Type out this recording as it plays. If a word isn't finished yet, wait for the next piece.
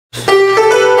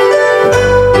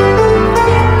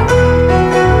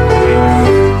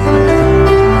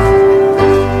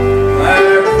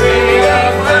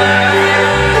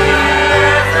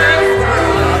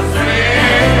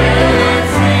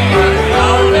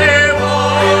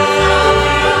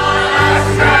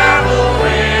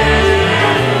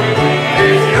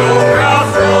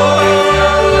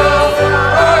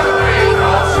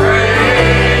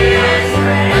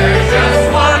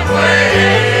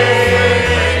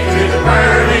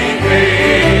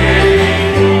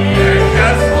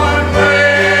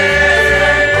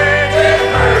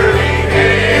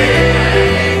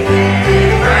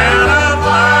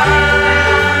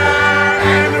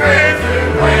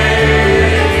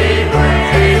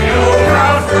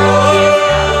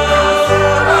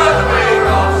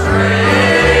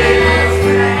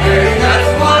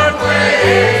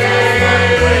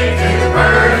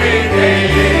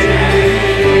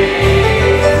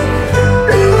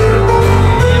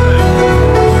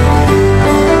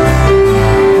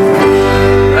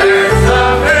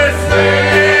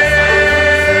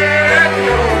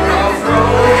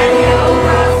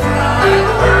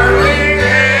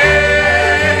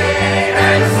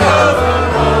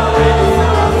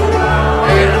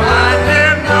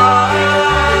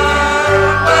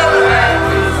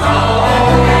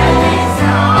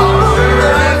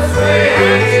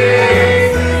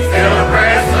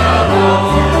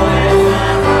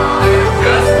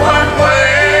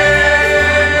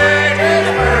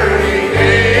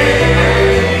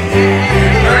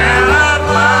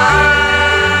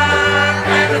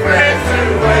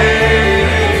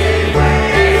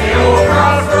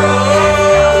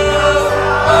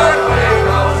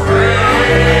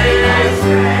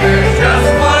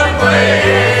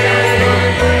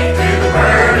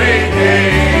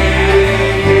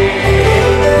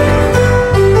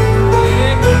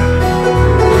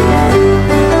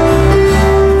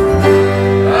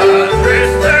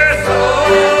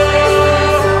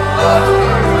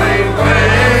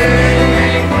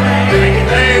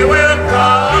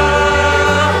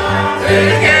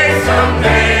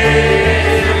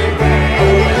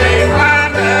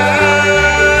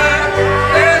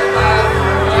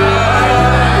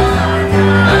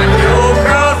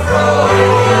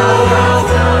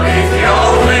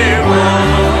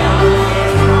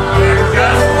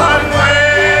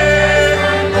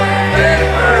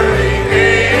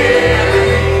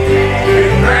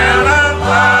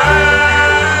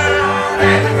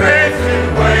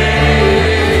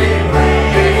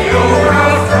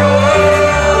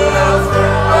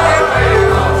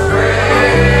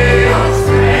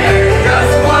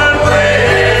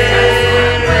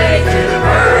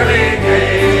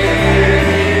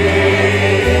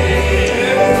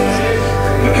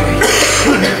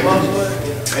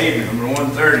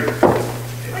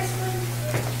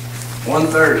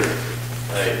130.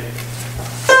 Hey.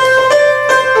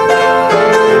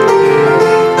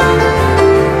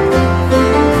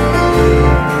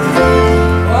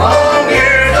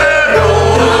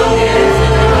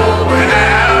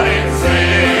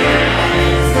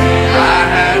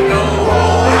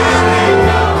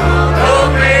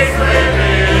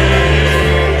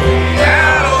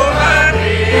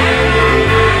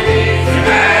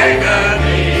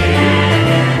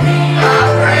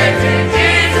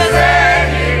 Jesus,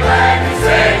 and He let me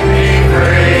say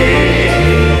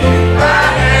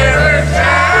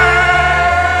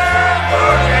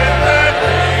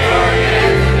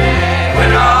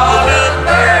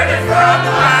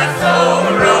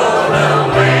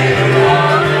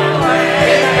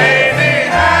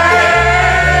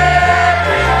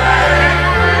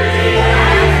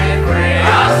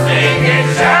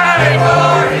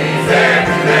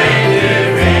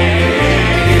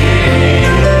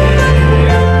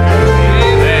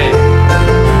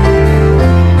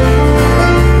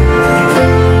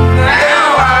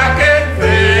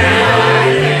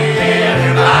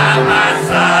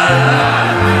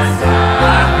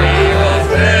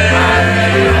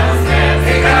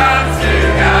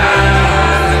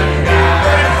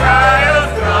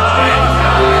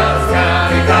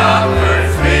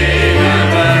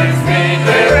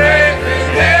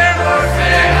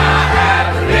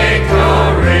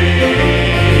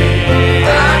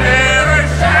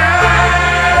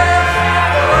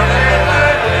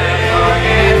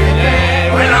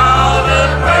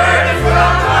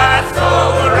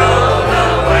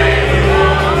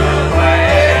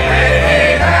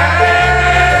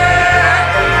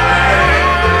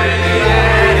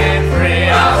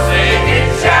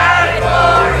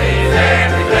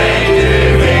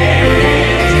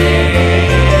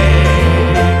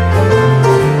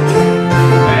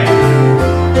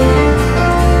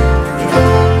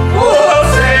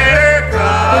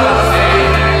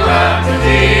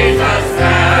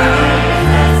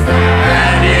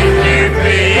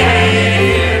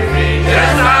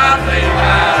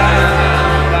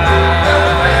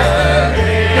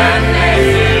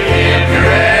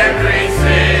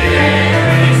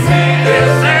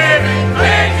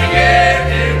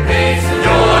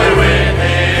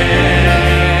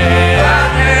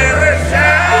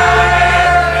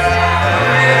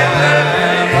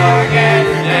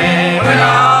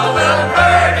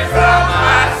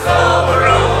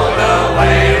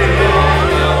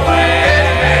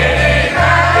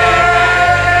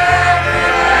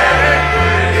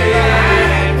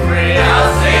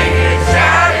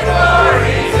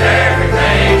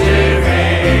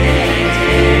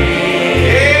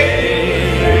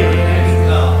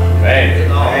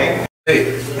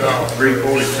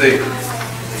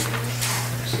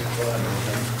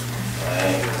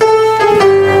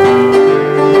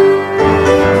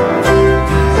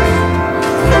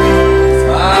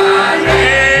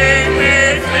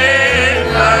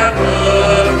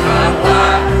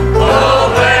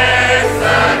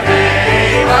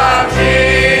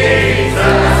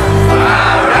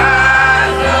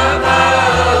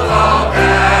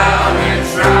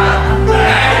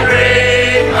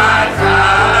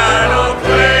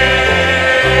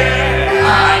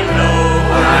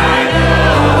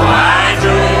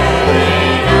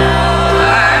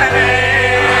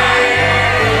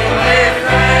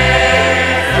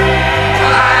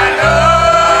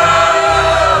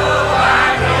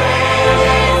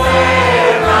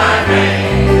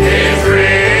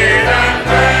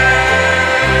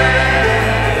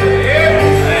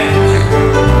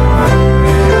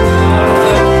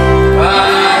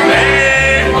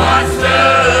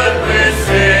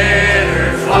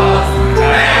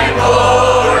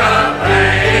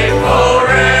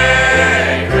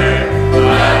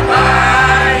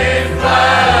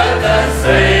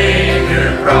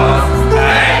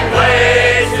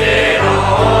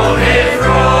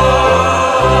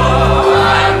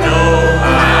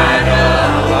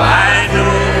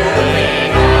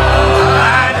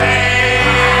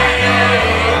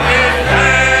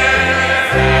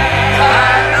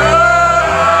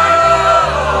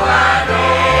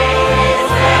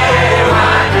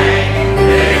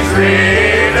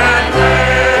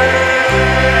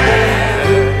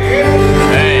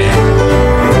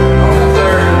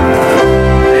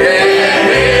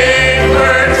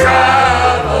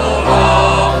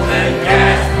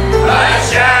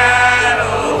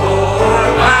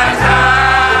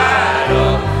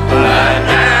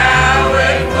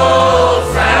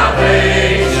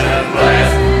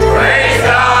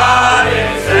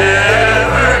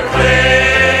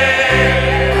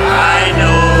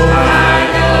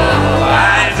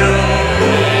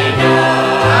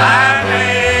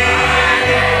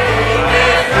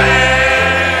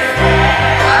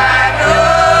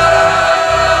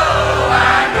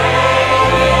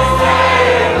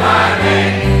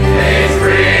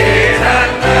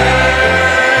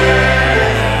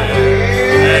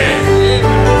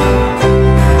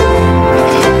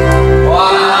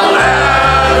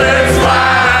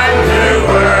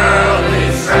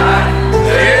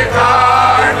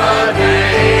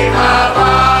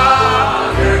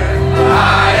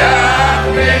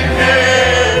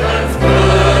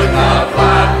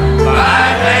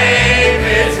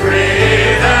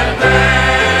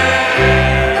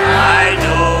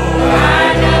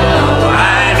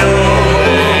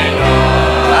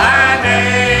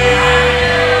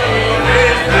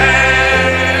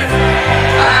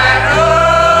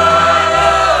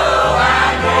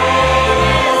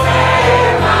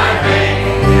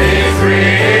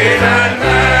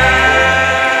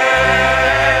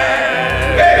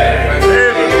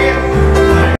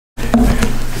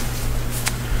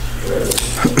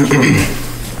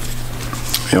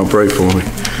Y'all pray for me.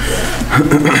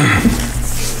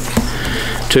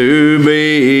 To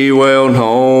be well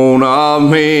known of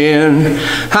men,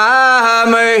 I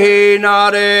may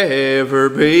not ever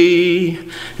be,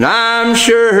 and I'm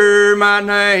sure my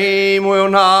name will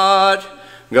not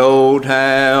go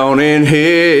down in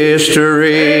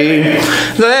history.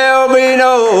 There'll be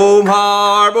no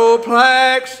marble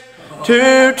plaques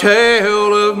to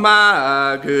tell of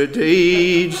my good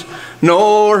deeds,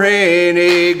 nor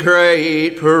any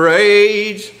great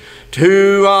parades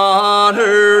to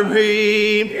honor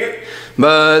me.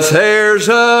 But there's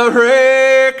a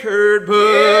record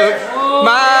book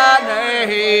my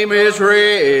name is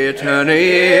written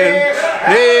in.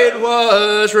 It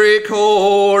was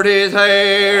recorded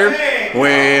there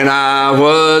when I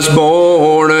was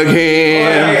born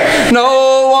again.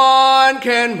 No one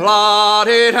can blot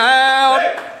it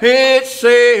out. It's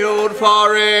sealed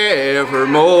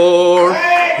forevermore.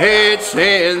 It's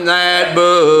in that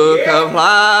book of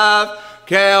life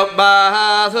kept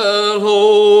by the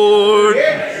Lord.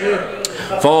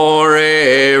 For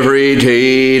every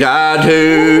deed I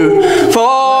do,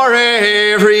 for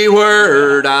every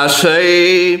word I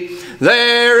say,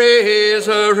 there is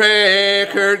a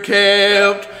record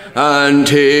kept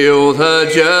until the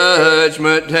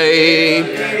judgment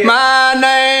day. My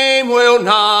name will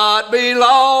not be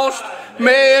lost,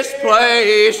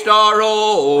 misplaced, or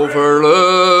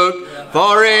overlooked,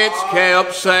 for it's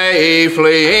kept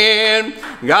safely in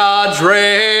God's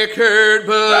record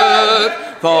book.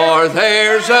 For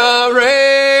there's a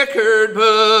record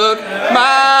book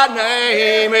my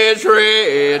name is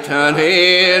written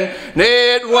in, and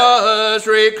it was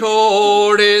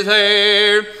recorded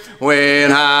there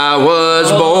when I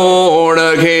was born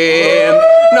again.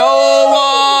 No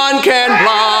one can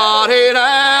blot it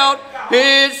out.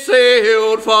 It's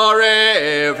sealed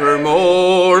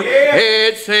forevermore.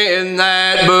 It's in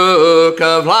that book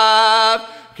of life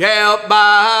kept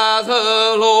by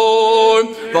the Lord.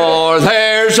 For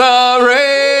there's a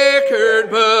record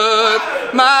book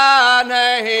my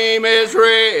name is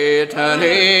written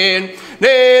in.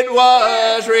 It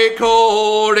was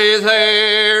recorded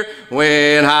there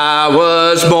when I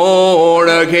was born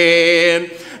again.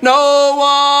 No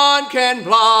one can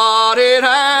blot it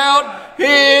out.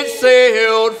 It's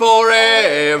sealed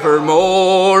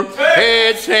forevermore.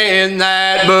 It's in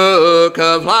that book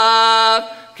of life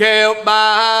kept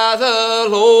by the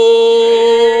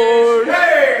Lord.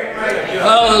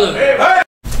 Hallelujah.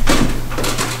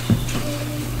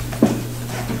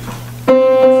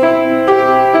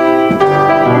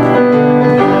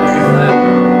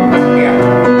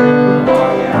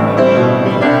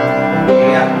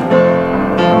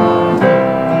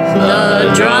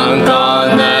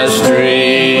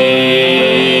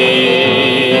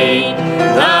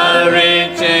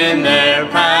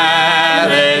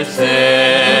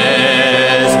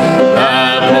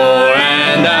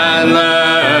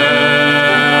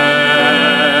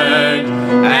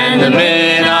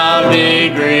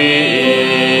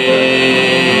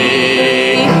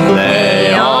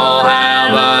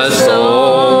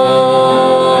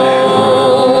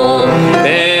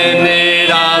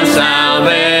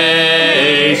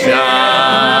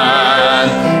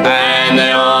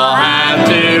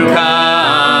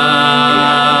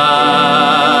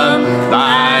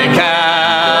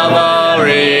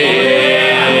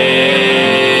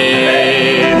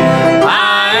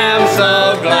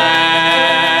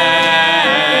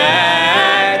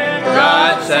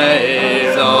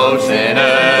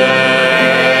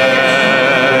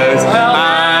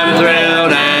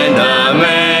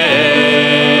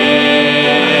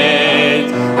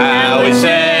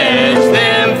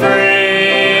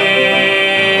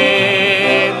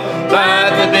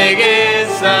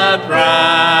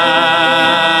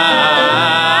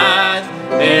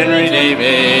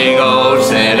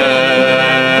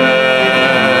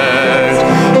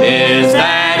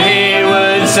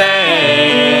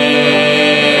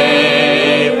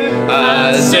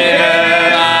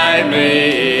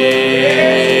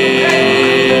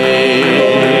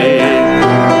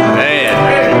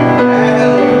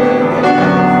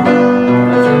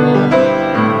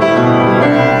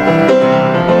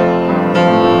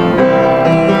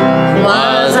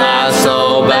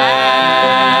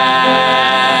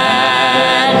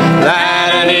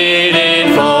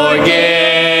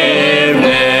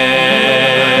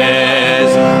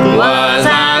 Was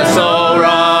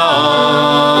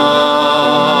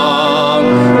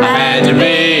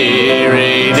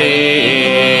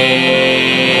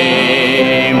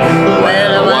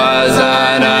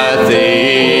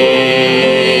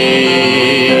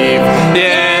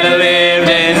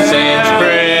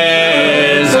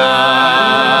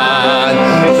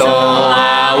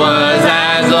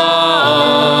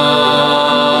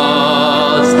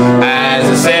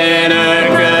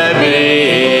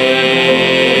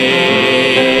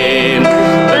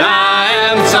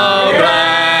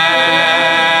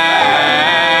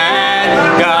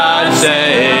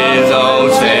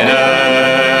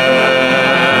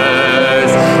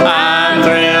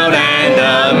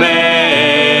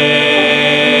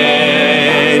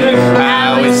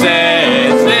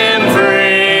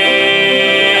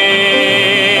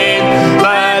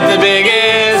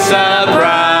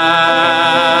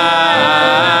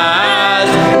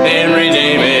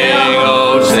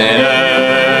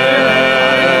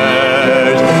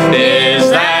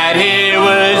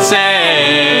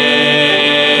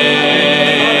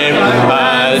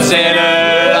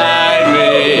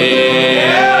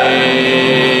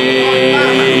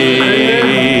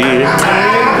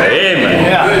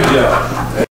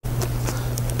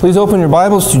Please open your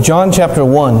Bibles to John chapter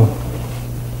 1.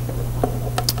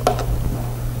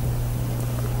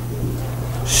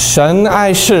 神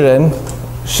爱世人，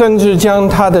甚至将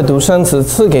他的独生子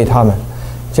赐给他们，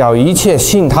叫一切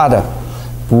信他的，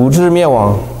不至灭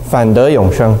亡，反得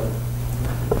永生。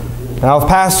Now, if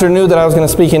Pastor knew that I was going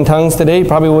to speak in tongues today, he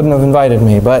probably wouldn't have invited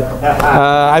me. But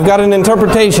I've got an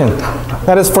interpretation.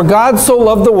 That is, for God so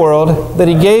loved the world that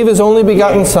he gave his only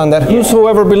begotten Son, that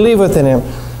whosoever believeth in him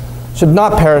should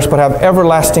not perish but have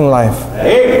everlasting life.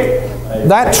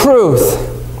 That truth,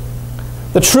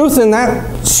 the truth in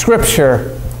that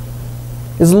scripture,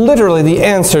 is literally the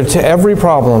answer to every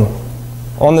problem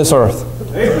on this earth.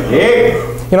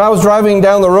 You know, I was driving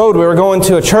down the road, we were going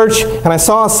to a church, and I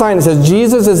saw a sign that says,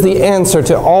 Jesus is the answer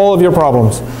to all of your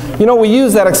problems. You know, we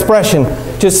use that expression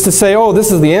just to say, oh,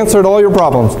 this is the answer to all your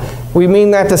problems. We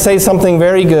mean that to say something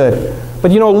very good.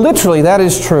 But you know, literally, that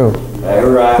is true.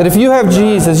 That if you have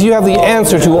Jesus, you have the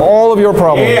answer to all of your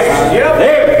problems.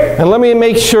 And let me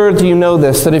make sure that you know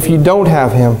this, that if you don't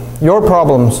have him, your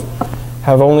problems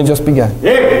have only just begun.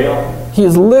 He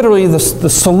is literally the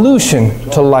solution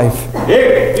to life.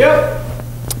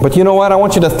 But you know what? I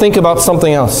want you to think about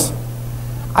something else.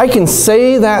 I can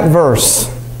say that verse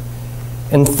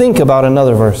and think about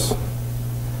another verse.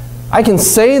 I can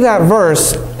say that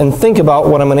verse and think about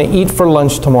what I'm going to eat for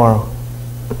lunch tomorrow.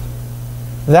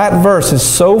 That verse is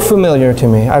so familiar to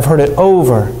me. I've heard it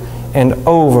over and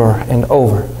over and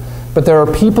over. But there are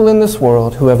people in this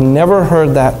world who have never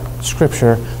heard that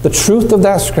scripture, the truth of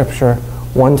that scripture,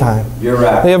 one time. You're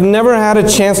right. They have never had a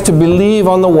chance to believe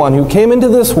on the one who came into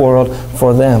this world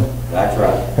for them. That's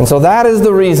right. And so that is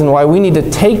the reason why we need to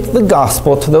take the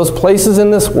gospel to those places in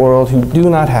this world who do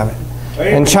not have it.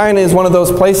 And China is one of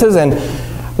those places, and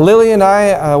Lily and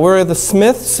I, we're at the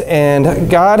Smiths, and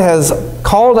God has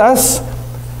called us,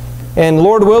 and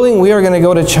Lord willing, we are going to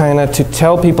go to China to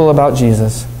tell people about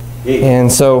Jesus.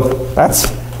 And so that's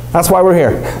why we're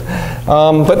here.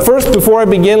 But first, before I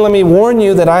begin, let me warn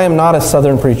you that I am not a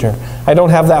Southern preacher. I don't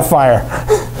have that fire.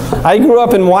 I grew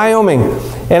up in Wyoming,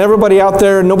 and everybody out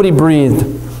there, nobody breathed.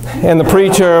 And the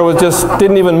preacher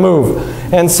didn't even move.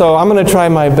 And so I'm going to try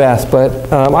my best.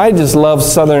 But I just love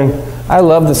I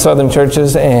love the Southern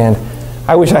churches, and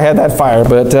I wish I had that fire.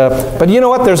 But you know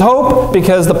what? There's hope,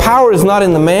 because the power is not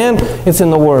in the man, it's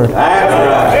in the Word.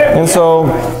 And so,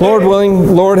 Lord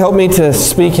willing, Lord help me to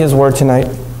speak His Word tonight.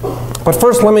 But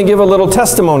first, let me give a little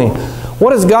testimony.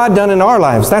 What has God done in our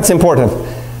lives? That's important.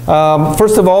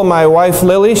 First of all, my wife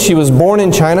Lily, she was born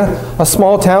in China, a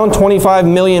small town, 25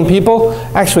 million people.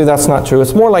 Actually, that's not true.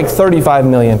 It's more like 35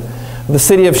 million. The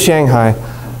city of Shanghai.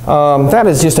 That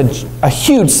is just a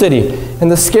huge city.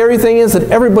 And the scary thing is that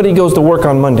everybody goes to work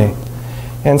on Monday.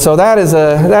 And so that is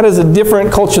a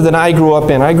different culture than I grew up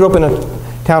in. I grew up in a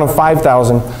town of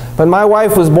 5,000. But my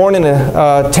wife was born in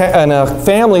a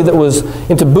family that was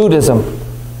into Buddhism.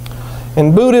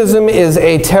 And Buddhism is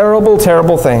a terrible,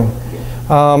 terrible thing.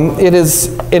 It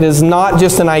is not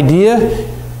just an idea.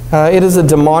 It is a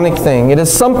demonic thing. It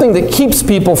is something that keeps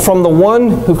people from the one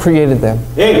who created them.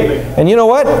 And you know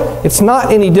what? It's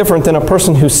not any different than a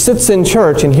person who sits in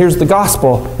church and hears the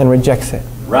gospel and rejects it.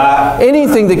 Right.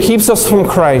 Anything that keeps us from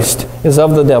Christ is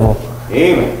of the devil.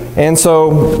 Amen. And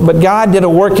so, but God did a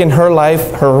work in her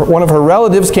life. One of her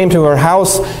relatives came to her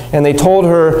house, and they told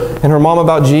her and her mom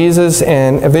about Jesus,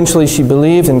 and eventually she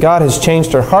believed, and God has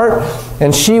changed her heart,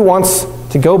 and she wants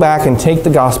to go back and take the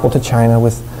gospel to China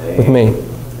with me.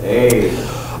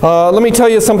 Let me tell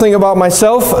you something about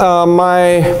myself.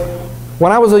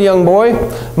 When I was a young boy,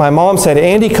 my mom said,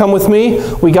 Andy, come with me.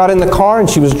 We got in the car, and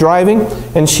she was driving,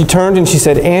 and she turned and she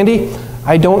said, Andy,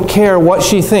 I don't care what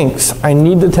she thinks. I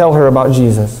need to tell her about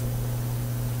Jesus.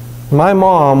 My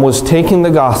mom was taking the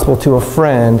gospel to a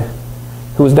friend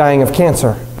who was dying of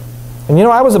cancer. And you know,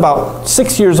 I was about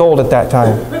 6 years old at that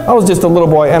time. I was just a little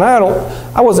boy, and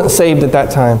I wasn't saved at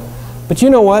that time. But you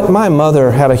know what? My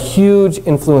mother had a huge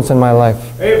influence in my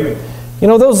life. You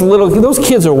know, those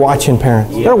kids are watching,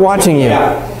 parents. They're watching you.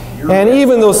 And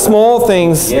even those small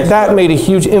things, that made a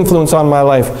huge influence on my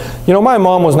life. You know, my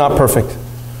mom was not perfect,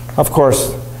 of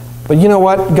course. But you know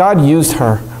what? God used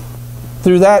her.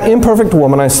 Through that imperfect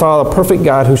woman, I saw a perfect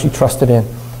God who she trusted in.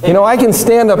 You know, I can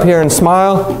stand up here and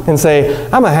smile and say,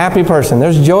 I'm a happy person.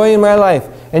 There's joy in my life.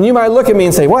 And you might look at me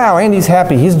and say, wow, Andy's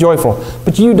happy. He's joyful.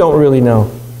 But you don't really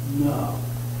know. No.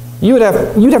 You'd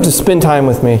have to spend time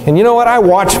with me. And you know what? I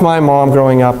watched my mom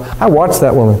growing up. I watched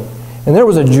that woman. And there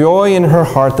was a joy in her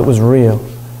heart that was real.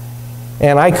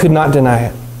 And I could not deny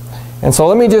it. And so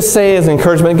let me just say as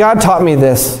encouragement, God taught me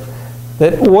this,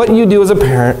 that what you do as a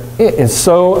parent, it is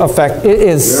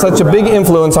such a big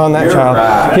influence on that child.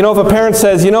 Right. You know, if a parent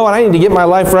says, you know what, I need to get my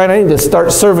life right, I need to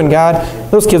start serving God,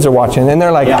 those kids are watching, and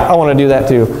they're like, I want to do that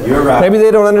too. You're right. Maybe they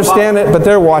don't understand it, but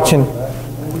they're watching.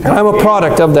 And I'm a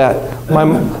product of that.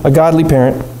 I'm a godly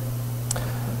parent.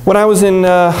 When I was in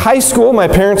high school, my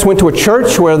parents went to a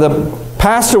church where the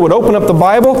pastor would open up the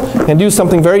Bible and do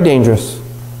something very dangerous.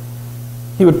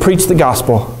 He would preach the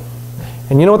gospel.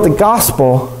 And you know what? The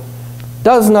gospel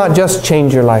does not just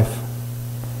change your life.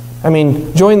 I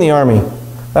mean, join the army.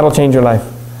 That'll change your life.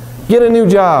 Get a new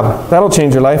job. That'll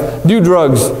change your life. Do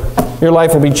drugs. Your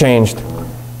life will be changed.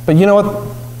 But you know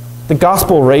what? The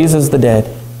gospel raises the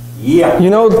dead. Yeah. You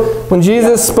know, when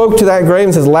Jesus spoke to that grave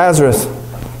and says, Lazarus,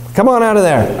 come on out of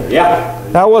there. Yeah.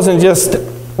 That wasn't just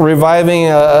reviving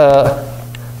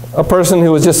a person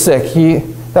who was just sick.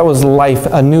 That was life,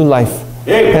 a new life.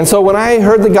 And so when I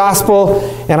heard the gospel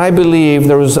and I believed,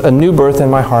 there was a new birth in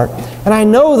my heart. And I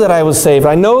know that I was saved.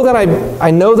 I know that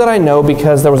I know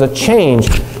because there was a change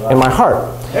in my heart.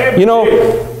 You know,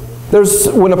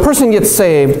 when a person gets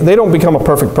saved, they don't become a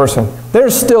perfect person.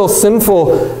 There's still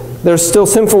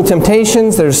sinful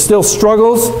temptations, there's still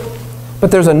struggles, but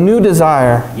there's a new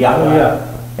desire. Yeah.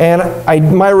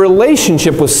 And my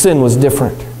relationship with sin was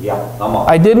different. Yeah. Come on.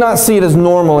 I did not see it as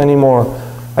normal anymore.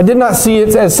 I did not see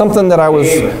it as something that I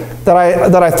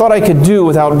thought I could do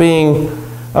without being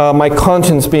my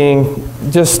conscience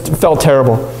just felt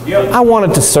terrible. Yep. I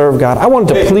wanted to serve God. I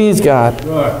wanted to please God.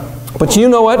 Right. But you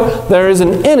know what? There is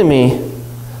an enemy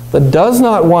that does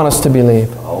not want us to believe.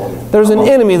 There's an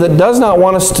enemy that does not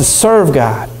want us to serve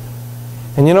God.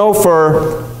 And you know,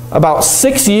 for about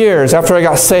 6 years after I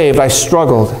got saved, I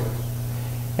struggled.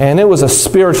 And it was a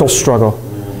spiritual struggle.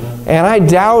 And I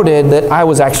doubted that I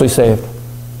was actually saved.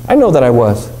 I know that I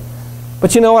was.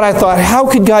 But you know what? I thought, how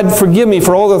could God forgive me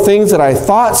for all the things that I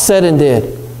thought, said, and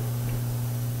did?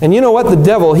 And you know what? The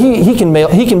devil, he can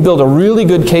build a really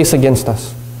good case against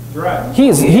us. Right.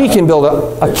 He can build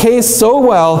a case so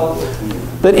well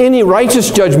that any righteous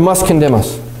judge must condemn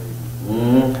us.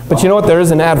 But you know what? There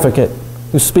is an advocate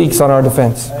who speaks on our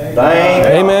defense.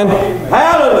 Amen.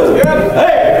 Hallelujah.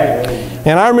 Hey.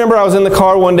 And I remember I was in the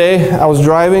car one day, I was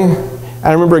driving,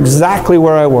 I remember exactly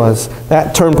where I was,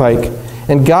 that turnpike.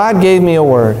 And God gave me a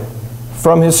word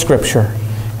from His Scripture.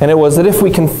 And it was that if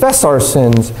we confess our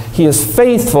sins, He is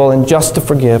faithful and just to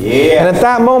forgive. Yeah. And at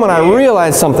that moment I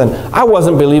realized something. I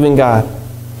wasn't believing God.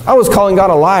 I was calling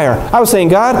God a liar. I was saying,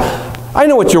 God, I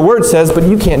know what your word says, but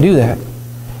you can't do that.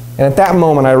 And at that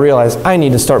moment I realized I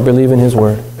need to start believing His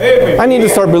word. I need to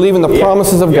start believing the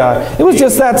promises of God. It was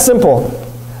just that simple.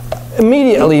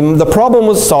 Immediately the problem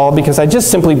was solved because I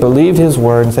just simply believed His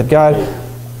word and said, God,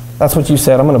 that's what you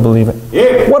said, I'm going to believe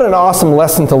it. What an awesome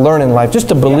lesson to learn in life, just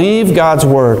to believe God's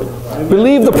word.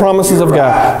 Believe the promises of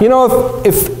God. You know,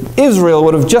 if Israel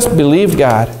would have just believed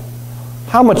God,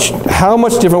 how much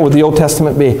different would the Old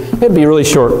Testament be? It'd be really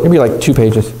short. It'd be like 2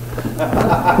 pages.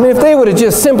 I mean, if they would have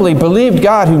just simply believed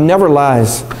God who never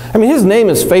lies. I mean, His name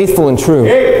is faithful and true,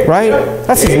 right?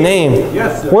 That's His name.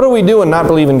 What are we doing not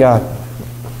believing God?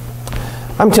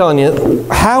 I'm telling you,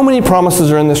 how many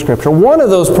promises are in the Scripture? One of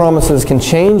those promises can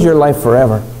change your life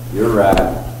forever. You're right.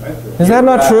 Is that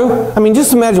not true? I mean,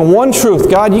 just imagine one truth.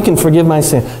 God, you can forgive my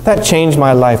sin. That changed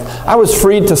my life. I was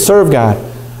freed to serve God.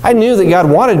 I knew that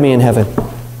God wanted me in heaven.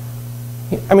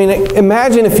 I mean,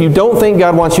 imagine if you don't think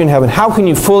God wants you in heaven. How can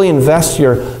you fully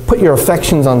put your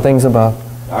affections on things above?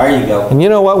 There you go. And you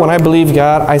know what? When I believed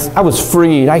God, I was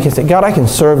freed. I can say, God, I can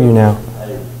serve you now.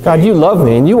 God, you love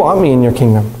me and you want me in your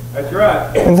kingdom. That's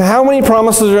right. And how many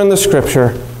promises are in the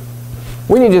Scripture?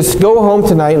 We need to just go home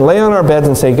tonight and lay on our beds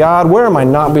and say, God, where am I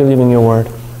not believing your word?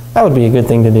 That would be a good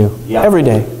thing to do every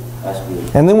day. That's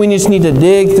good. And then we just need to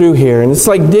dig through here. And it's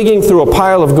like digging through a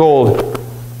pile of gold.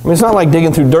 I mean, it's not like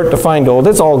digging through dirt to find gold.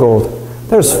 It's all gold.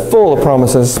 There's full of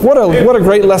promises. What a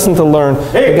great lesson to learn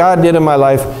that God did in my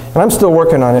life. And I'm still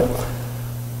working on it.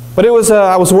 But it was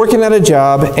I was working at a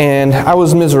job and I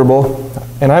was miserable.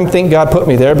 And I think God put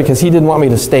me there because He didn't want me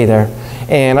to stay there.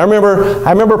 And I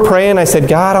remember praying. I said,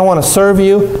 God, I want to serve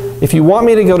you. If you want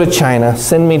me to go to China,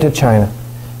 send me to China.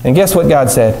 And guess what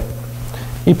God said?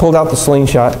 He pulled out the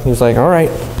slingshot. He was like, all right.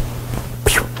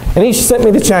 And He sent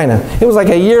me to China. It was like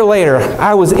a year later.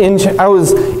 I was in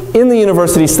the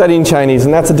university studying Chinese,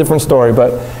 and that's a different story.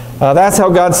 But that's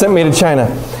how God sent me to China.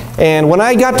 And when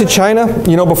I got to China,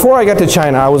 you know, before I got to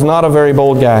China, I was not a very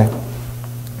bold guy.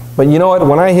 But you know what?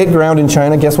 When I hit ground in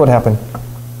China, guess what happened?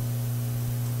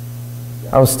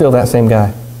 I was still that same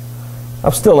guy.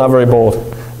 I'm still not very bold.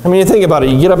 I mean, you think about it.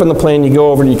 You get up in the plane, you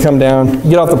go over, you come down,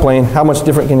 you get off the plane. How much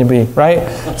different can you be, right?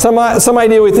 Some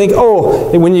idea we think,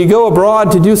 oh, when you go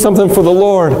abroad to do something for the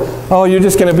Lord, oh, you're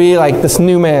just going to be like this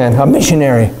new man, a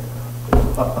missionary.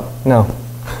 No.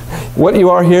 What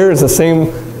you are here is the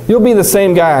same. You'll be the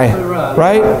same guy,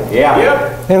 right? Yeah.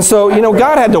 Yep. And so,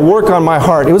 God had to work on my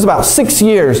heart. It was about 6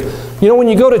 years. When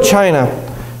you go to China,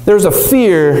 there's a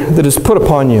fear that is put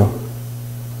upon you.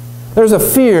 There's a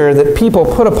fear that people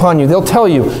put upon you. They'll tell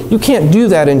you, you can't do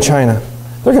that in China.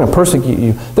 They're going to persecute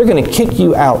you. They're going to kick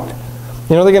you out.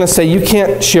 They're going to say, you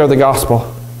can't share the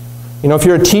gospel. If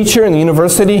you're a teacher in the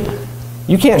university,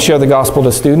 you can't share the gospel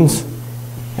to students.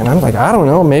 And I'm like, I don't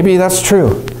know, maybe that's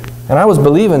true. And I was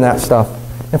believing that stuff.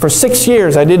 And for 6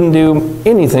 years, I didn't do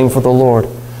anything for the Lord.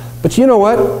 But you know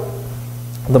what?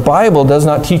 The Bible does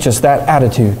not teach us that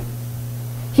attitude.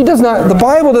 The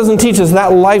Bible doesn't teach us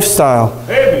that lifestyle.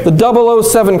 The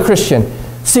 007 Christian.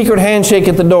 Secret handshake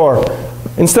at the door.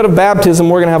 Instead of baptism,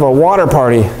 we're going to have a water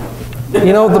party.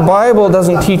 The Bible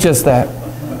doesn't teach us that.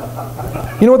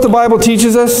 You know what the Bible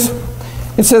teaches us?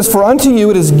 It says, for unto you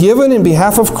it is given in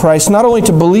behalf of Christ not only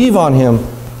to believe on Him,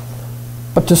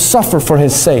 but to suffer for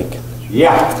His sake.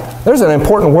 Yeah. There's an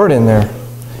important word in there.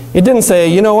 It didn't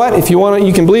say, you know what, if you want it,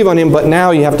 you can believe on Him, but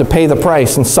now you have to pay the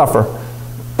price and suffer.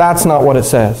 That's not what it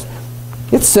says.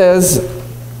 It says,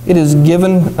 it is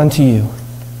given unto you.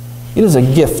 It is a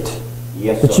gift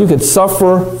that you could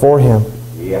suffer for Him.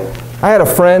 Yeah. I had a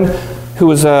friend who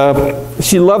was,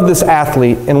 she loved this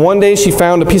athlete, and one day she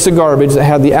found a piece of garbage that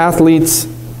had the athlete's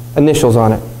initials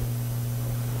on it.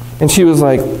 And she was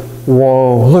like,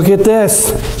 whoa, look at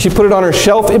this. She put it on her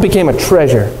shelf. It became a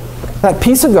treasure. That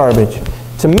piece of garbage,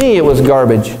 to me it was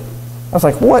garbage. I was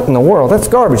like, what in the world? That's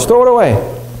garbage. Throw it away.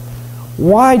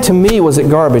 Why to me was it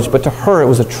garbage, but to her it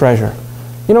was a treasure?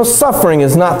 Suffering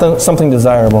is not something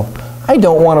desirable. I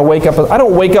don't want to wake up. I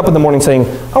don't wake up in the morning saying,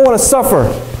 I want to suffer.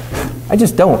 I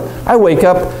just don't. I wake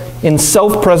up in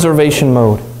self-preservation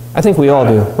mode. I think we all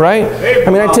do, right?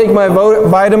 I take my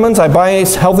vitamins, I buy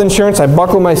health insurance, I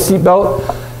buckle my seatbelt.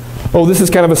 Oh, this is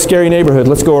kind of a scary neighborhood.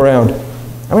 Let's go around.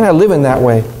 I live in that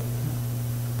way.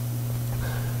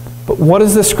 But what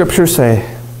does the Scripture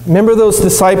say? Remember those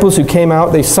disciples who came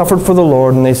out, they suffered for the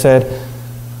Lord, and they said,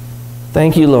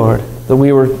 thank you, Lord, that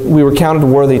we were counted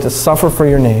worthy to suffer for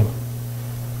your name.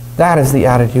 That is the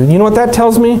attitude. You know what that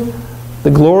tells me? The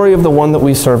glory of the one that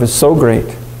we serve is so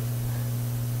great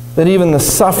that even the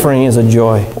suffering is a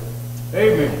joy.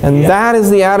 Amen. And that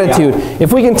is the attitude.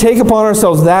 If we can take upon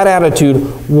ourselves that attitude,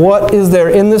 what is there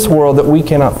in this world that we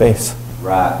cannot face?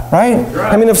 Right?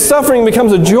 If suffering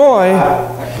becomes a joy,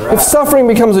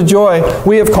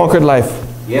 we have conquered life.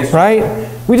 Yes. Right?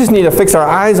 We just need to fix our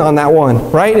eyes on that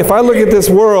one. Right? If I look at this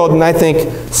world and I think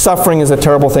suffering is a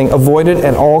terrible thing, avoid it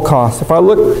at all costs. If I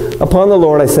look upon the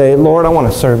Lord, I say, Lord, I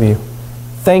want to serve you.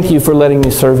 Thank you for letting me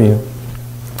serve you.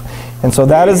 And so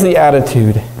that is the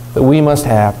attitude that we must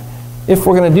have if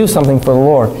we're going to do something for the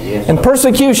Lord. Yes. And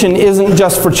persecution isn't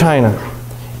just for China.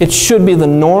 It should be the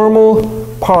normal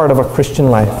part of a Christian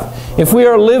life. If we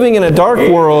are living in a dark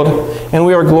world and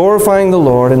we are glorifying the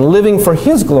Lord and living for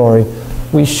His glory,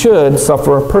 we should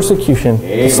suffer persecution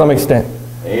to some extent.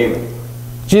 Amen.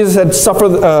 Jesus said,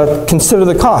 consider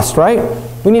the cost, right?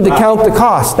 We need to count the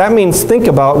cost. That means think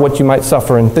about what you might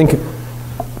suffer and think,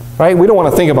 right? We don't want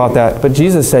to think about that, but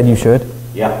Jesus said you should.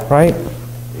 Yeah. Right?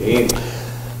 Amen.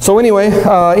 So anyway,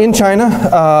 in China,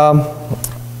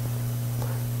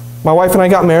 my wife and I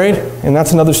got married, and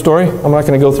that's another story. I'm not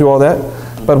going to go through all that.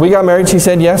 But we got married. She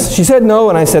said yes. She said no,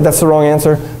 and I said that's the wrong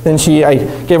answer. Then I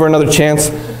gave her another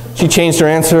chance. She changed her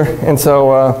answer, and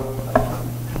so,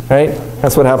 right?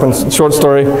 That's what happens. Short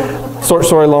story,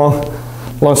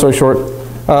 long story short.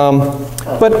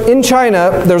 But in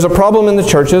China, there's a problem in the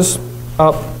churches.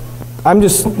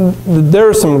 There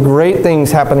are some great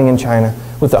things happening in China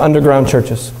with the underground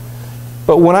churches.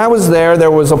 But when I was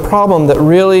there was a problem that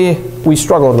really we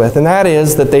struggled with, and that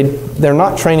is that they're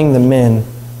not training the men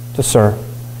to serve.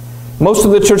 Most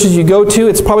of the churches you go to,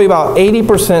 it's probably about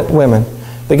 80% women.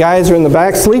 The guys are in the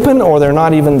back sleeping, or they're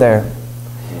not even there.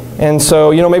 And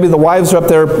so, maybe the wives are up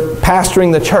there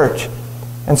pastoring the church.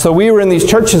 And so we were in these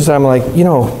churches, and I'm like,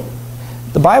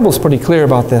 the Bible's pretty clear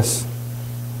about this.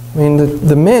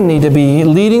 The men need to be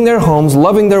leading their homes,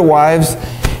 loving their wives,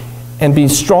 and be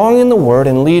strong in the Word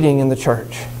and leading in the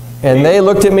church. And they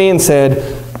looked at me and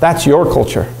said, that's your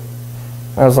culture.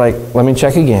 I was like, let me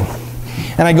check again.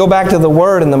 And I go back to the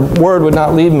Word, and the Word would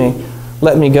not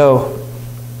let me go.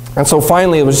 And so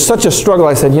finally, it was such a struggle.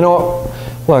 I said,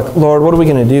 look, Lord, what are we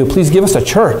going to do? Please give us a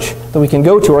church that we can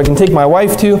go to, or I can take my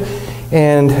wife to.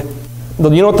 And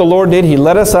you know what the Lord did? He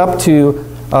led us up to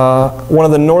one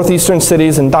of the northeastern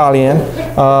cities in Dalian.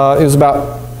 It was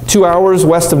about 2 hours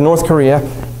west of North Korea,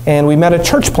 and we met a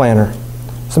church planter,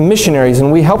 some missionaries,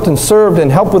 and we helped and served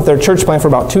and helped with their church plant for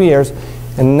about 2 years,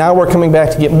 and now we're coming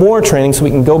back to get more training so we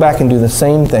can go back and do the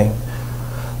same thing.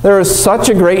 There is such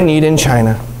a great need in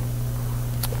China.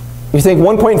 You think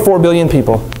 1.4 billion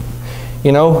people.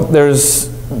 You know,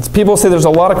 people say there's a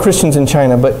lot of Christians in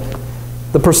China, but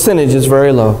the percentage is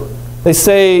very low. They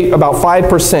say about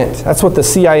 5%. That's what the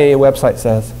CIA website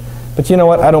says. But you know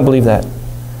what? I don't believe that.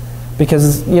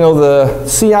 Because, you know, the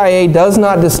CIA does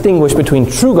not distinguish between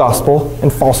true gospel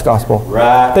and false gospel.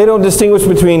 Right. They don't distinguish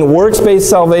between works-based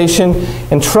salvation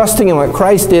and trusting in what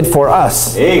Christ did for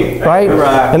us. Right?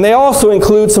 And they also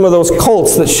include some of those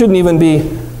cults that shouldn't even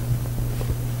be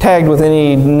tagged with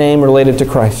any name related to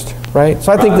Christ. Right?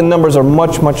 So I think the numbers are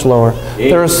much, much lower.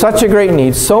 There is such a great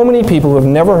need. So many people who have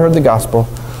never heard the gospel.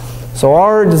 So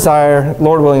our desire,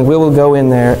 Lord willing, we will go in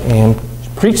there and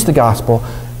preach the gospel,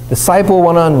 disciple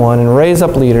one-on-one, and raise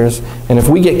up leaders. And if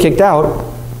we get kicked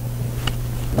out,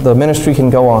 the ministry can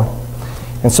go on.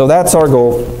 And so that's our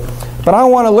goal. But I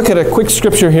want to look at a quick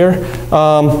scripture here.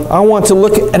 I want to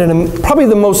look at probably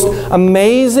the most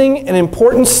amazing and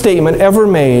important statement ever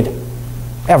made,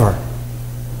 ever,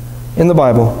 in the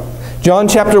Bible. John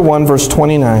chapter 1, verse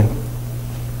 29.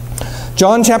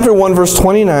 John chapter 1, verse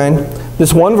 29,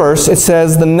 this one verse, it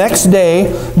says, "The next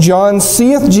day John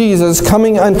seeth Jesus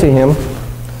coming unto him,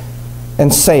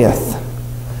 and saith,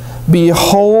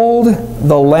 Behold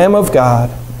the Lamb of God,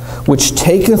 which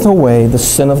taketh away the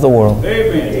sin of the world."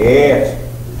 Amen. Yes.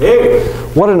 Amen.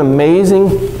 What an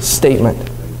amazing statement.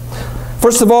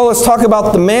 First of all, let's talk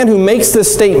about the man who makes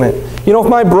this statement. You know, if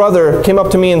my brother came up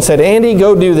to me and said, "Andy,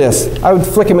 go do this," I would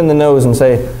flick him in the nose and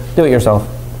say, "Do it yourself."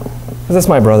 Because that's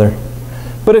my brother.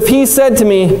 But if he said to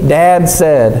me, "Dad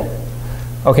said,"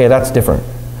 okay, that's different.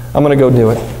 I'm going to go do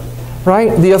it.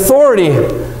 Right? The authority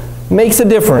makes a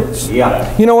difference. Yeah.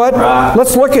 You know what? Right.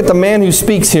 Let's look at the man who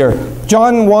speaks here.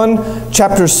 John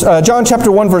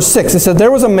chapter 1, verse 6. It says,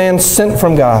 "There was a man sent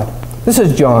from God." This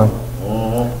is John.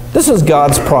 This is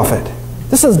God's prophet.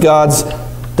 This is God's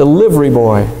delivery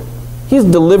boy. He's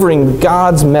delivering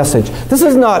God's message. This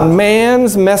is not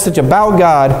man's message about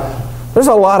God. There's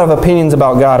a lot of opinions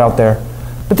about God out there.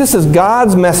 But this is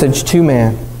God's message to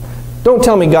man. Don't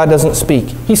tell me God doesn't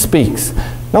speak. He speaks.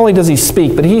 Not only does he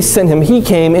speak, but he sent him. He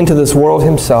came into this world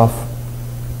himself.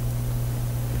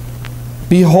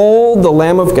 "Behold the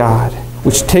Lamb of God,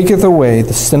 which taketh away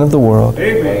the sin of the world."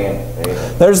 Amen.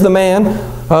 There's the man,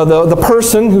 the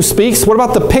person who speaks. What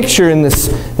about the picture in this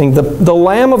thing? The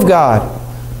Lamb of God.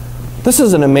 This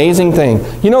is an amazing thing.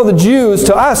 You know, the Jews,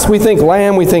 to us, we think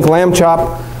lamb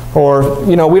chop, or,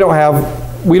 you know, we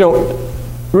don't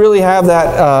really have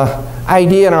that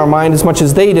idea in our mind as much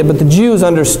as they did, but the Jews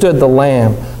understood the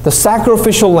lamb, the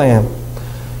sacrificial lamb.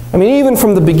 I mean, even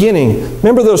from the beginning,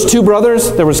 remember those two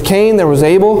brothers? There was Cain, there was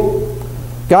Abel.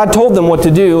 God told them what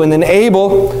to do, and then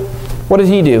Abel, what did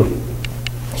he do?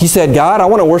 He said, "God, I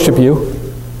want to worship you.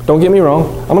 Don't get me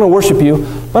wrong. I'm going to worship you,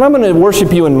 but I'm going to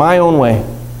worship you in my own way."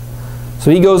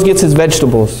 So he goes, gets his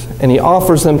vegetables, and he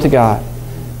offers them to God.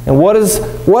 And what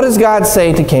does God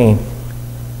say to Cain?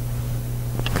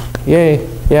 "Yay,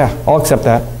 yeah, I'll accept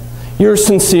that. You're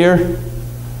sincere.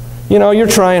 You know, you're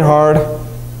trying hard."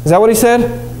 Is that what he said?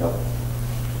 No.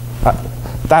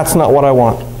 That's not what I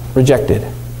want. Rejected,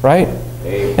 right?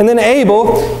 Amen. And then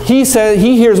Abel, he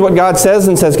hears what God says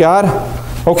and says, "God,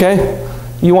 okay,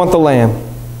 you want the lamb."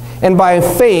 And by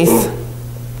faith,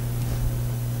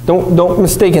 don't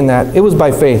mistake in that. It was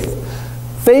by faith.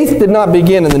 Faith did not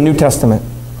begin in the New Testament.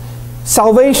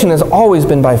 Salvation has always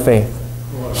been by faith.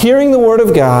 Hearing the Word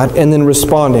of God and then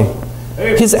responding.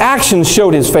 His actions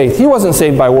showed his faith. He wasn't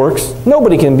saved by works.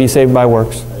 Nobody can be saved by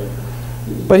works.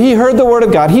 But he heard the Word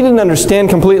of God. He didn't understand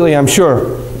completely, I'm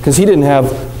sure, because he didn't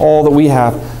have all that we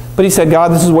have. But he said,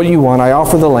 "God, this is what you want. I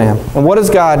offer the lamb." And what does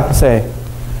God say?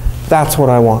 "That's what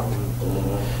I want."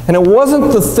 And it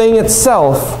wasn't the thing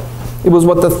itself. It was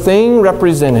what the thing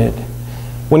represented.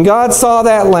 When God saw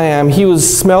that lamb, he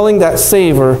was smelling that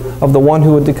savor of the one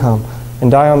who would to come and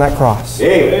die on that cross.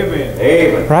 Amen.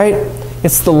 Amen. Right?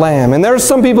 It's the lamb. And there are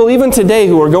some people even today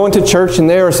who are going to church and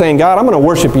they are saying, "God, I'm going to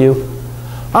worship you.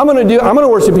 I'm going to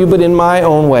worship you, but in my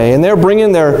own way." And they're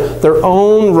bringing their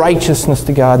own righteousness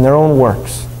to God and their own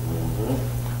works.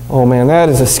 Oh man, that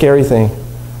is a scary thing.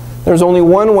 There's only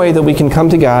one way that we can come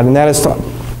to God, and that is to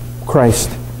Christ.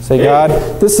 Say, "God,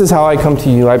 this is how I come to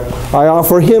you. I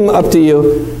offer him up to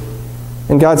you."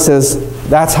 And God says,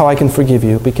 "That's how I can forgive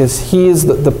you," because he is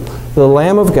the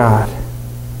Lamb of God,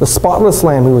 the spotless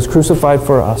Lamb who was crucified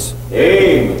for us.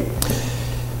 Amen.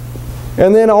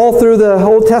 And then all through the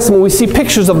Old Testament, we see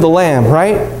pictures of the Lamb,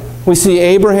 right? We see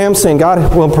Abraham saying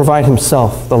God will provide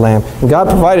himself the Lamb. And God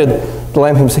provided the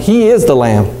Lamb himself. He is the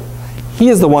Lamb. He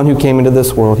is the one who came into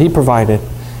this world. He provided.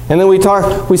 And then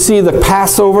we see the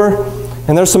Passover.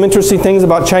 And there's some interesting things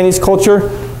about Chinese culture.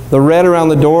 The red around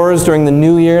the doors during the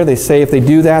New Year. They say if they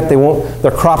do that,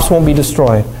 their crops won't be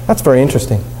destroyed. That's very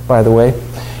interesting, by the way.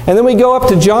 And then we go up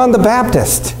to John the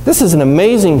Baptist. This is an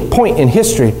amazing point in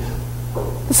history.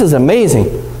 This is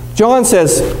amazing. John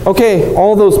says, okay,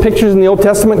 all those pictures in the Old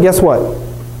Testament, guess what?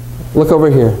 Look over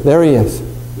here. There he is.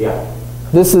 Yeah.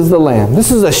 This is the Lamb.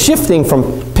 This is a shifting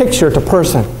from picture to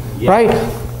person, right?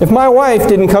 If my wife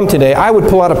didn't come today, I would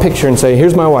pull out a picture and say,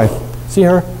 here's my wife. See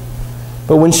her?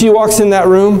 But when she walks in that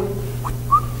room,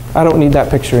 I don't need that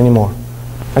picture anymore.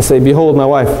 I say, behold my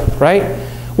wife, right?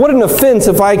 What an offense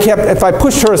if I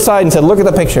pushed her aside and said, look at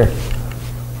the picture,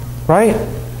 right?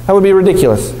 That would be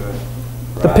ridiculous.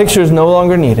 The picture is no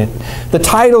longer needed. The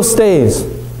title stays.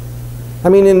 I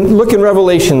mean, look in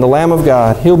Revelation, the Lamb of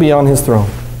God. He'll be on his throne,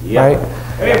 right?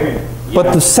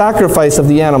 But the sacrifice of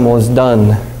the animal is done.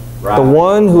 The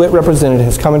one who it represented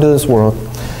has come into this world.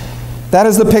 That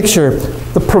is the picture.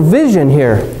 The provision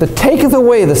here that taketh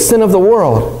away the sin of the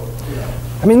world.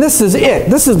 I mean, this is it.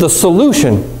 This is the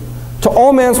solution to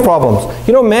all man's problems.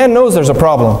 You know, man knows there's a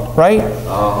problem, right?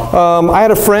 I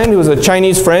had a friend who was a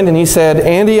Chinese friend, and he said,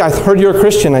 Andy, I heard you're a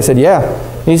Christian. I said, yeah.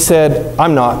 And he said,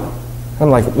 I'm not. I'm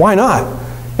like, why not?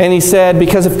 And he said,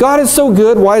 because if God is so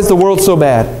good, why is the world so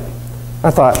bad? I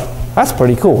thought, that's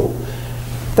pretty cool.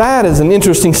 That is an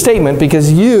interesting statement,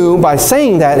 because you, by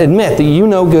saying that, admit that you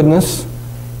know goodness,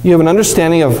 you have an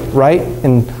understanding of right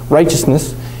and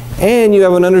righteousness, and you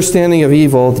have an understanding of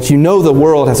evil, that you know the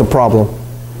world has a problem.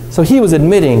 So he was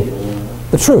admitting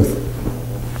the truth.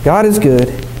 God is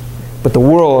good, but the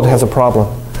world has a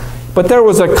problem. But there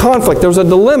was a conflict, there was a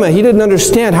dilemma. He didn't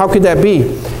understand how could that be.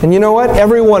 And you know what?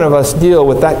 Every one of us deal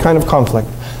with that kind of conflict.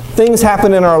 Things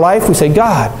happen in our life, we say,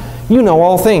 God, you know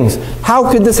all things.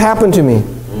 How could this happen to me?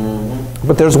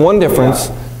 But there's one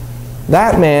difference.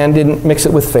 That man didn't mix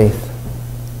it with faith.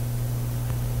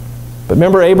 But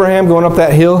remember Abraham going up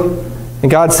that hill? And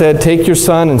God said, take your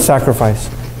son and sacrifice.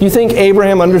 Do you think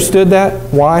Abraham understood that?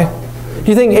 Why?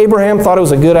 Do you think Abraham thought it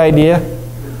was a good idea?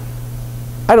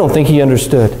 I don't think he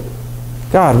understood.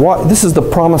 God, this is the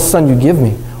promised son you give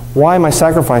me. Why am I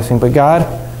sacrificing? But God,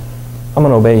 I'm going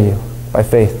to obey you by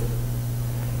faith.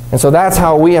 And so that's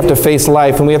how we have to face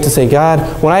life. And we have to say,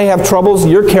 God, when I have troubles,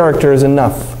 your character is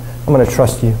enough. I'm going to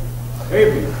trust you.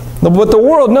 But the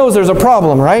world knows there's a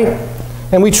problem, right?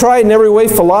 And we try it in every way.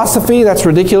 Philosophy, that's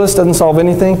ridiculous, doesn't solve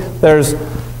anything. There's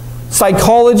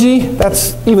psychology,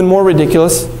 that's even more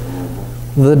ridiculous.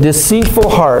 The deceitful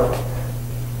heart.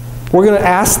 We're going to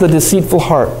ask the deceitful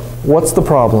heart, what's the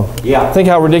problem? Yeah. Think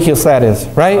how ridiculous that is,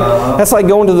 right? That's like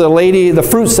going to the lady, the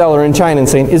fruit seller in China, and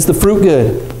saying, is the fruit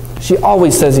good? She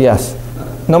always says yes,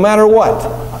 no matter what,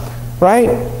 right?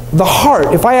 The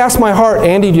heart. If I ask my heart,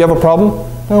 Andy, do you have a problem?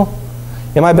 No.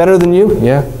 Am I better than you?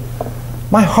 Yeah.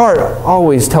 My heart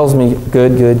always tells me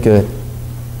good, good, good.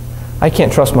 I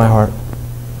can't trust my heart.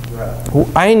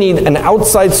 I need an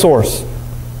outside source.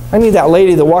 I need that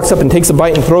lady that walks up and takes a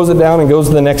bite and throws it down and goes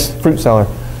to the next fruit seller.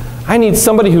 I need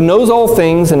somebody who knows all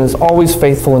things and is always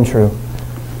faithful and true.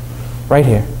 Right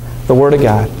here. The Word of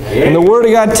God. And the Word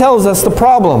of God tells us the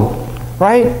problem.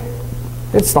 Right?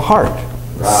 It's the heart.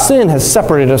 Sin has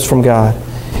separated us from God.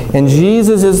 And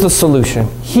Jesus is the solution.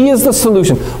 He is the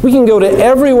solution. We can go to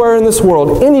everywhere in this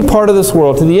world, any part of this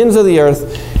world, to the ends of the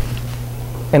earth,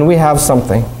 and we have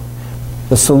something.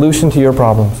 The solution to your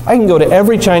problems. I can go to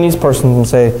every Chinese person and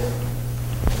say,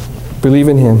 believe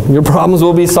in Him. Your problems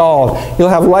will be solved. You'll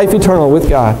have life eternal with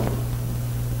God.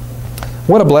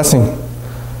 What a blessing.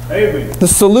 Amen. The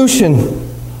solution,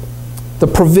 the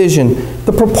provision,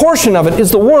 the proportion of it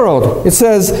is the world. It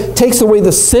says, takes away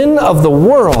the sin of the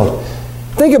world.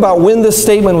 Think about when this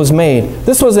statement was made.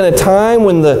 This was in a time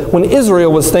when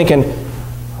Israel was thinking,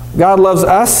 God loves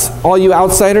us, all you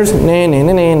outsiders, nah, nah,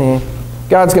 nah, nah, nah.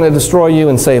 God's going to destroy you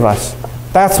and save us.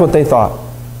 That's what they thought.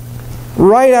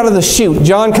 Right out of the chute,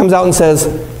 John comes out and says,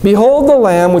 behold the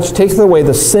Lamb which taketh away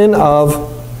the sin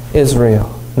of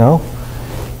Israel. No?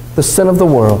 The sin of the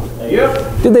world.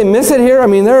 Yep. Did they miss it here? I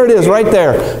mean, there it is right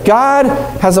there. God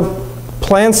has a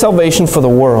planned salvation for the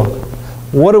world.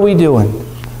 What are we doing?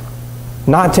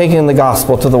 Not taking the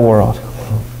gospel to the world.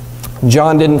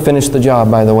 John didn't finish the job,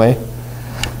 by the way.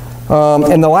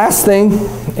 And the last thing,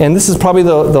 and this is probably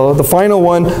the final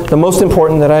one, the most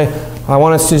important that I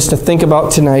want us just to think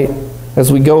about tonight as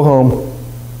we go home,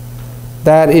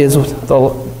 that is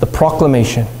the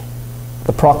proclamation.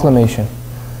 The proclamation.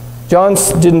 John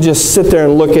didn't just sit there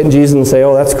and look at Jesus and say,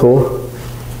 oh, that's cool.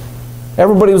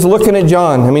 Everybody was looking at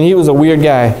John. I mean, he was a weird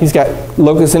guy. He's got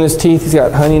locusts in his teeth. He's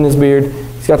got honey in his beard.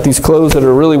 He's got these clothes that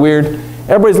are really weird.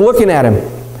 Everybody's looking at him.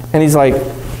 And he's like,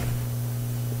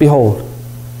 behold,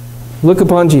 look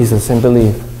upon Jesus and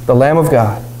believe, the Lamb of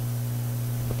God.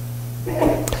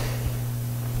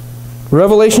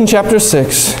 Revelation chapter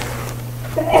 6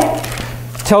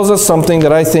 tells us something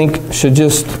that I think should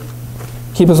just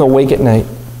keep us awake at night.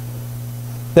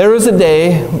 There is a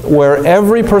day where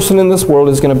every person in this world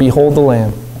is going to behold the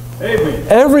Lamb. Amen.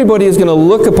 Everybody is going to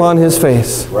look upon His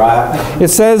face. Right. It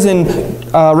says in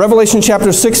Revelation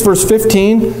chapter 6, verse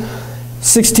 15,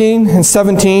 16, and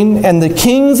 17, and the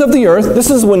kings of the earth, this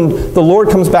is when the Lord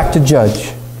comes back to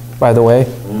judge, by the way.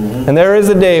 And there is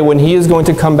a day when He is going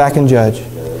to come back and judge.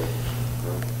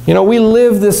 You know, we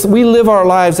live our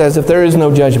lives as if there is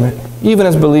no judgment, even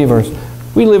as believers.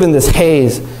 We live in this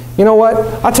haze. You know what?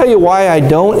 I'll tell you why I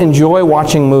don't enjoy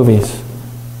watching movies.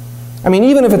 I mean,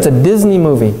 even if it's a Disney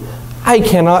movie, I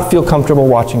cannot feel comfortable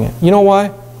watching it. You know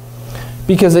why?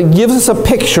 Because it gives us a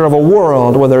picture of a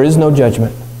world where there is no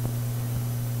judgment.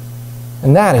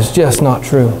 And that is just not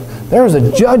true. There is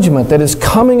a judgment that is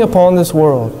coming upon this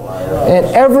world. And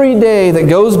every day that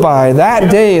goes by,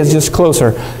 that day is just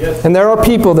closer. And there are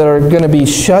people that are going to be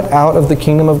shut out of the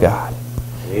kingdom of God.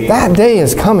 That day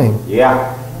is coming.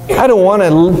 Yeah. I don't want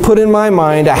to put in my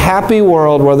mind a happy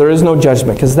world where there is no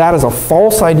judgment, because that is a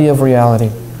false idea of reality.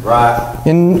 Right.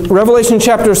 In Revelation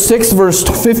chapter 6, verse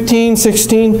 15,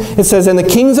 16, it says, and the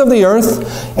kings of the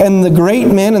earth, and the great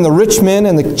men, and the rich men,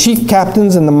 and the chief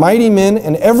captains, and the mighty men,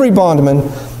 and every bondman,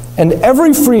 and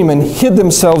every freeman hid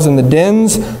themselves in the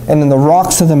dens and in the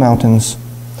rocks of the mountains,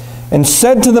 and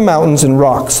said to the mountains and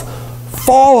rocks,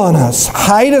 fall on us,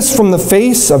 hide us from the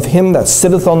face of Him that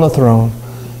sitteth on the throne,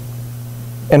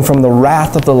 and from the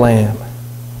wrath of the Lamb.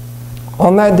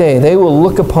 On that day, they will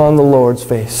look upon the Lord's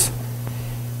face.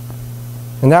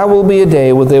 And that will be a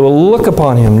day where they will look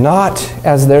upon Him, not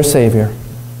as their Savior,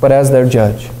 but as their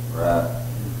judge. Right.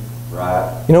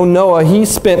 Right. You know, Noah, he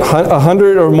spent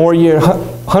 100 or more years,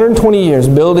 120 years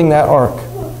building that ark.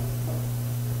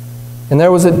 And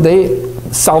there was a day,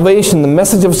 salvation, the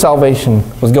message of salvation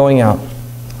was going out.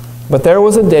 But there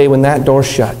was a day when that door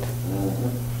shut.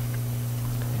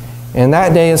 And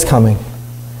that day is coming.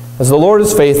 As the Lord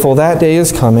is faithful, that day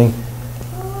is coming.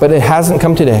 But it hasn't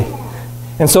come today.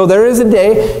 And so there is a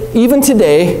day, even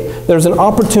today, there's an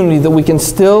opportunity that we can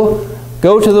still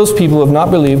go to those people who have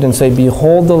not believed and say,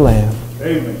 behold the Lamb.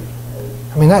 Amen.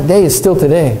 I mean, that day is still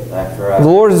today. That's right. The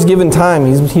Lord has given time.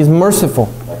 He's merciful.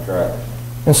 That's right.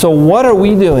 And so what are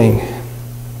we doing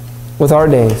with our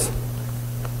days?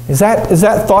 Is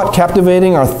that thought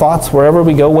captivating our thoughts wherever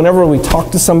we go? Whenever we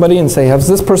talk to somebody and say, has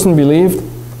this person believed?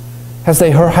 Have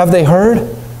they heard?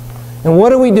 And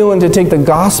what are we doing to take the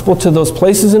gospel to those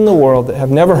places in the world that have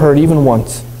never heard even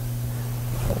once?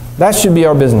 That should be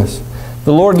our business.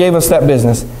 The Lord gave us that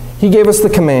business. He gave us the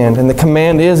command, and the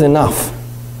command is enough.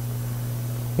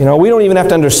 You know, we don't even have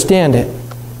to understand it.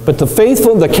 But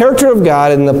the character of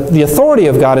God and the authority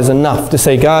of God is enough to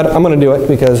say, God, I'm going to do it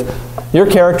because your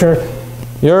character,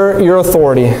 your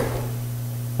authority,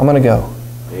 I'm going to go.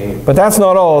 Amen. But that's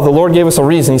not all. The Lord gave us a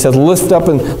reason. He says, lift up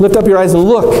your eyes and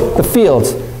look, the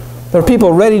fields. There are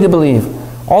people ready to believe.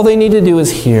 All they need to do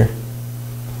is hear.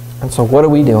 And so what are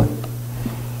we doing?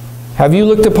 Have you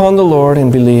looked upon the Lord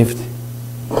and believed?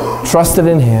 Trusted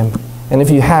in Him? And if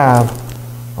you have,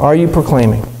 are you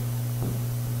proclaiming?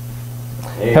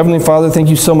 Amen. Heavenly Father, thank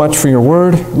you so much for your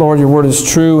word. Lord, your word is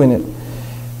true, and it,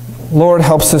 Lord,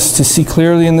 helps us to see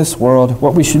clearly in this world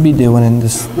what we should be doing in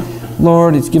this.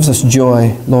 Lord, it gives us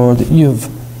joy, Lord, that you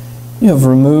have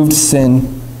removed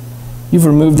sin. You've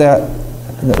removed that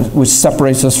which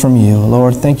separates us from you.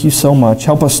 Lord, thank you so much.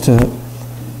 Help us to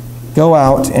go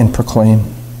out and proclaim.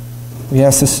 We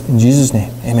ask this in Jesus'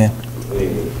 name. Amen.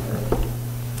 Amen.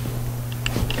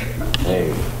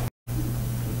 Amen.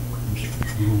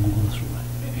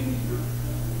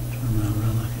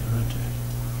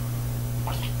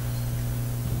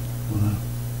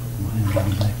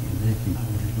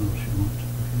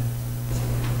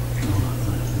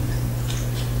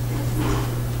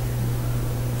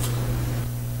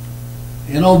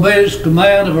 In obedience to the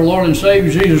command of our Lord and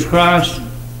Savior Jesus Christ,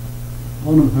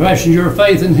 on the profession of your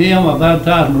faith in Him, I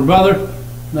baptize my brother in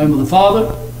the name of the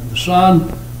Father, and the Son,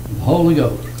 and the Holy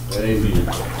Ghost. Amen.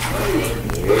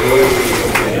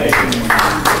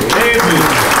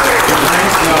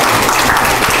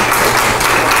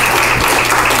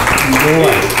 Go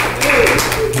away.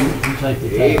 You take the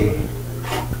time.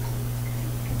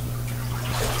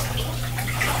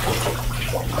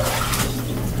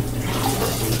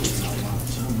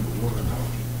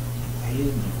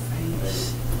 in your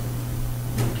face.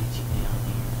 We'll get you down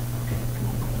here. Okay, come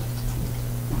on.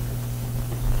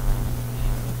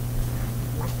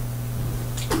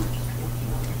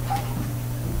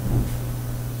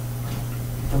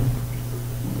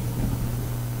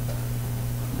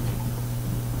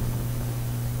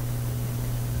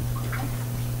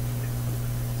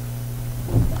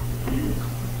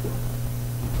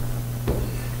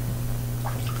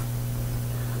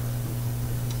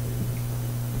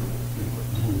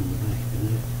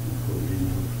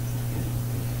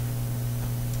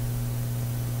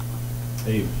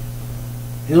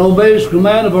 In obedience to the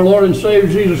command of our Lord and Savior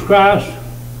Jesus Christ,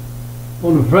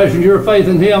 on the profession of your faith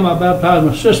in Him, I baptize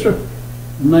my sister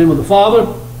in the name of the Father,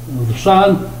 and of the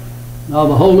Son, and of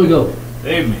the Holy Ghost.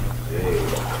 Amen.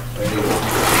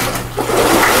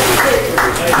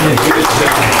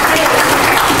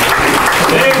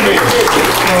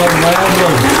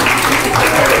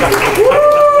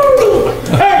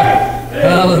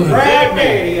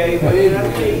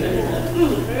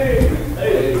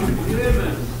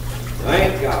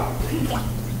 Thank God.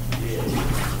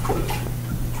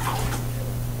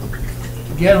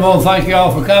 Again, I want to thank you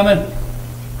all for coming.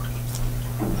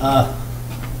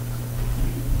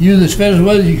 You that's visiting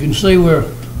with us, you can see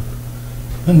we're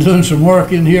been doing some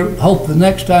work in here. Hope the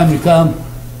next time you come,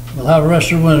 we'll have a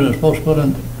rest of the winter. We're supposed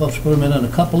to put them in a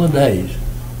couple of days,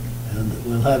 and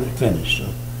we'll have it finished.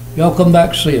 So, y'all come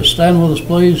back to see us. Stand with us,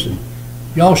 please, and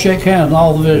y'all shake hands with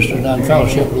all the visitors down in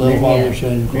fellowship a little while you're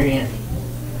changing.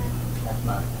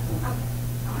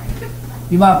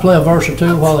 You might play a verse or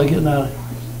two while they're getting out of